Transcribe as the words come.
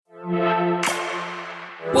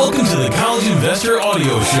Welcome to the College Investor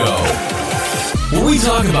Audio Show, where we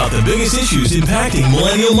talk about the biggest issues impacting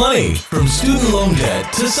millennial money, from student loan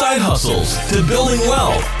debt to side hustles to building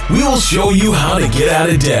wealth. We will show you how to get out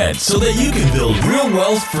of debt so that you can build real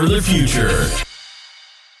wealth for the future.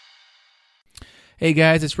 Hey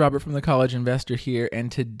guys, it's Robert from the College Investor here, and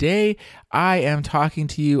today I am talking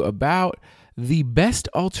to you about the best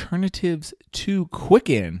alternatives to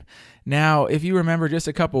Quicken. Now, if you remember just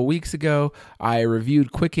a couple weeks ago, I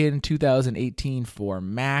reviewed Quicken 2018 for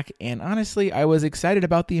Mac, and honestly, I was excited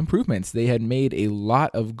about the improvements. They had made a lot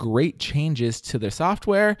of great changes to their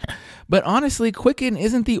software, but honestly, Quicken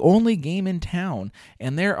isn't the only game in town,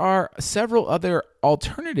 and there are several other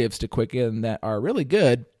alternatives to Quicken that are really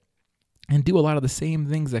good and do a lot of the same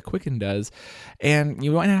things that Quicken does, and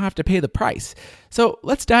you might not have to pay the price. So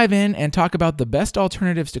let's dive in and talk about the best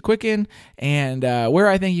alternatives to Quicken and where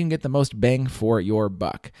I think you can get the most bang for your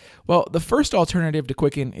buck. Well, the first alternative to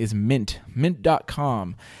Quicken is Mint,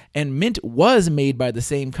 mint.com. And Mint was made by the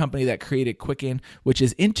same company that created Quicken, which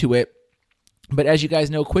is Intuit. But as you guys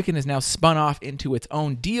know, Quicken is now spun off into its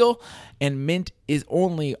own deal, and Mint is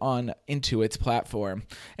only on Intuit's platform.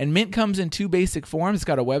 And Mint comes in two basic forms. It's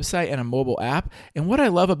got a website and a mobile app. And what I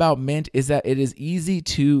love about Mint is that it is easy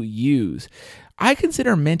to use. I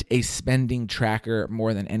consider Mint a spending tracker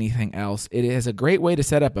more than anything else. It is a great way to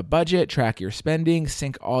set up a budget, track your spending,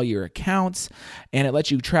 sync all your accounts, and it lets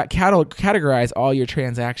you categorize all your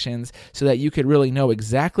transactions so that you could really know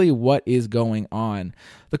exactly what is going on.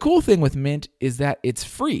 The cool thing with Mint is that it's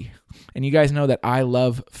free. And you guys know that I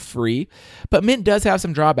love free, but Mint does have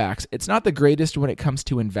some drawbacks. It's not the greatest when it comes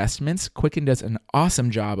to investments. Quicken does an awesome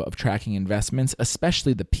job of tracking investments,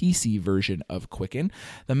 especially the PC version of Quicken.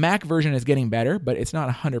 The Mac version is getting better, but it's not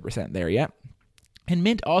 100% there yet. And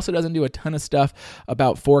Mint also doesn't do a ton of stuff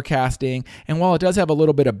about forecasting. And while it does have a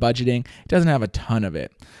little bit of budgeting, it doesn't have a ton of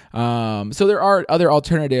it. So there are other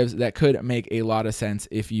alternatives that could make a lot of sense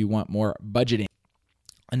if you want more budgeting.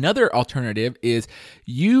 Another alternative is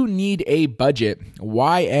You Need a Budget,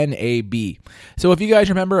 YNAB. So if you guys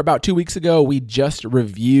remember, about 2 weeks ago, we just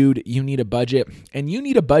reviewed You Need a Budget. And You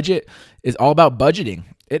Need a Budget is all about budgeting.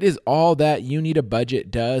 It is all that You Need a Budget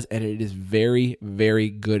does, and it is very, very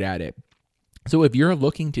good at it. So if you're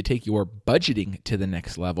looking to take your budgeting to the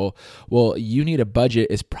next level, well, You Need a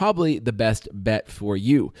Budget is probably the best bet for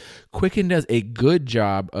you. Quicken does a good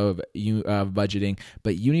job of budgeting,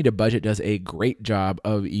 but You Need a Budget does a great job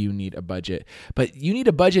of You Need a Budget. But You Need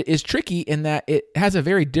a Budget is tricky in that it has a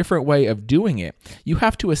very different way of doing it. You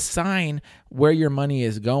have to assign where your money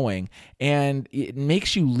is going, and it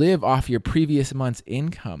makes you live off your previous month's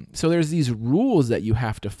income. So there's these rules that you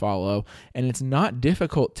have to follow, and it's not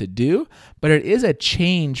difficult to do, but it is a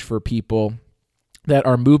change for people that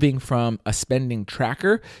are moving from a spending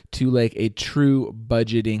tracker to like a true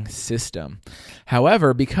budgeting system.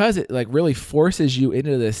 However, because it like really forces you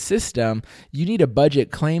into this system, You Need a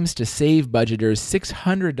Budget claims to save budgeters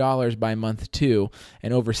 $600 by month 2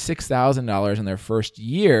 and over $6,000 in their first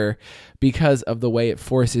year because of the way it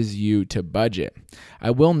forces you to budget.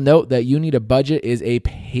 I will note that You Need a Budget is a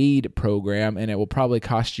paid program, and it will probably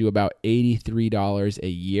cost you about $83 a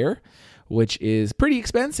year, which is pretty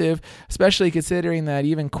expensive, especially considering that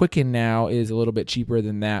even Quicken now is a little bit cheaper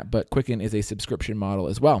than that, but Quicken is a subscription model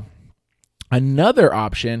as well. Another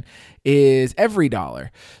option is EveryDollar.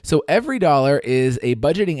 So EveryDollar is a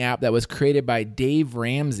budgeting app that was created by Dave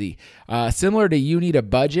Ramsey. Similar to You Need a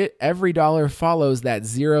Budget, EveryDollar follows that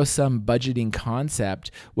zero-sum budgeting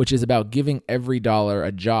concept, which is about giving every dollar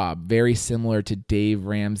a job, very similar to Dave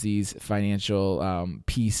Ramsey's financial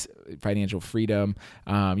peace, financial freedom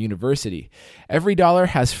university. EveryDollar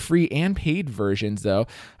has free and paid versions, though.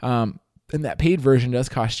 And that paid version does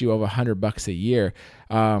cost you over $100 a year.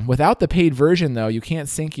 Without the paid version, though, you can't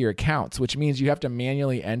sync your accounts, which means you have to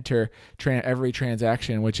manually enter every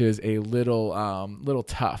transaction, which is a little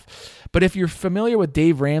tough. But if you're familiar with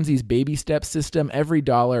Dave Ramsey's baby step system,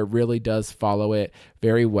 EveryDollar really does follow it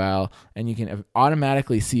very well, and you can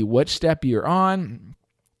automatically see which step you're on.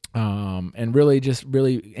 And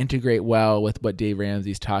really integrate well with what Dave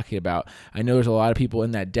Ramsey's talking about. I know there's a lot of people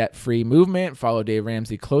in that debt-free movement follow Dave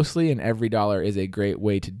Ramsey closely, and EveryDollar is a great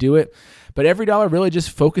way to do it. But EveryDollar really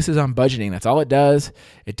just focuses on budgeting. That's all it does.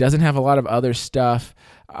 It doesn't have a lot of other stuff.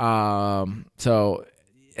 So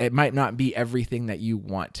it might not be everything that you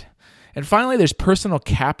want. And finally, there's Personal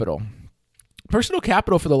Capital. Personal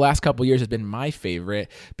Capital for the last couple of years has been my favorite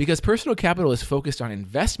because Personal Capital is focused on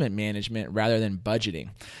investment management rather than budgeting.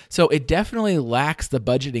 So it definitely lacks the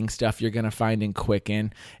budgeting stuff you're going to find in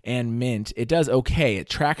Quicken and Mint. It does okay. It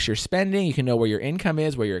tracks your spending. You can know where your income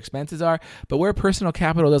is, where your expenses are. But where Personal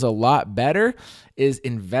Capital does a lot better is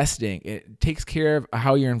investing. It takes care of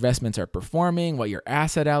how your investments are performing, what your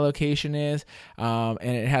asset allocation is, and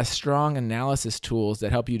it has strong analysis tools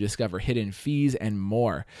that help you discover hidden fees and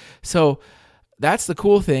more. So that's the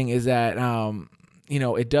cool thing is that,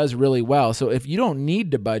 it does really well. So if you don't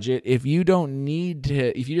need to budget, if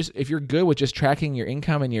you're good with just tracking your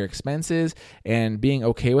income and your expenses and being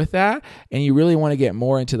okay with that, and you really want to get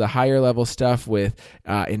more into the higher level stuff with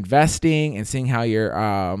investing and seeing how your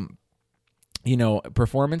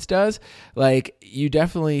performance does, like, you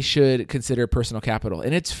definitely should consider Personal Capital,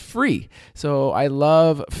 and it's free. So I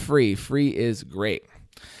love free. Free is great.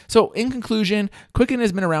 So in conclusion, Quicken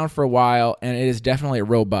has been around for a while, and it is definitely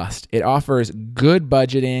robust. It offers good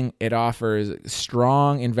budgeting. It offers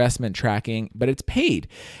strong investment tracking, but it's paid.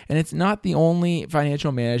 And it's not the only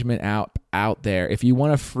financial management app out there. If you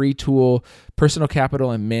want a free tool, Personal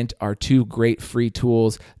Capital and Mint are two great free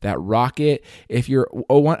tools that rock it. If you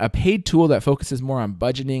want a paid tool that focuses more on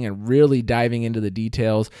budgeting and really diving into the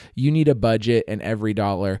details, you need a budget, and Every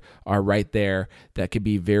Dollar are right there that could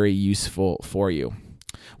be very useful for you.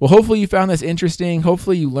 Well, hopefully you found this interesting.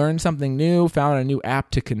 Hopefully you learned something new, found a new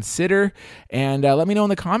app to consider, and let me know in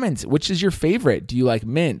the comments, which is your favorite? Do you like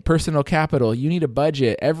Mint, Personal Capital? You need a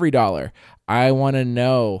budget, Every Dollar? I want to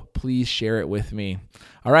know. Please share it with me.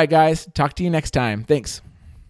 All right, guys, talk to you next time. Thanks.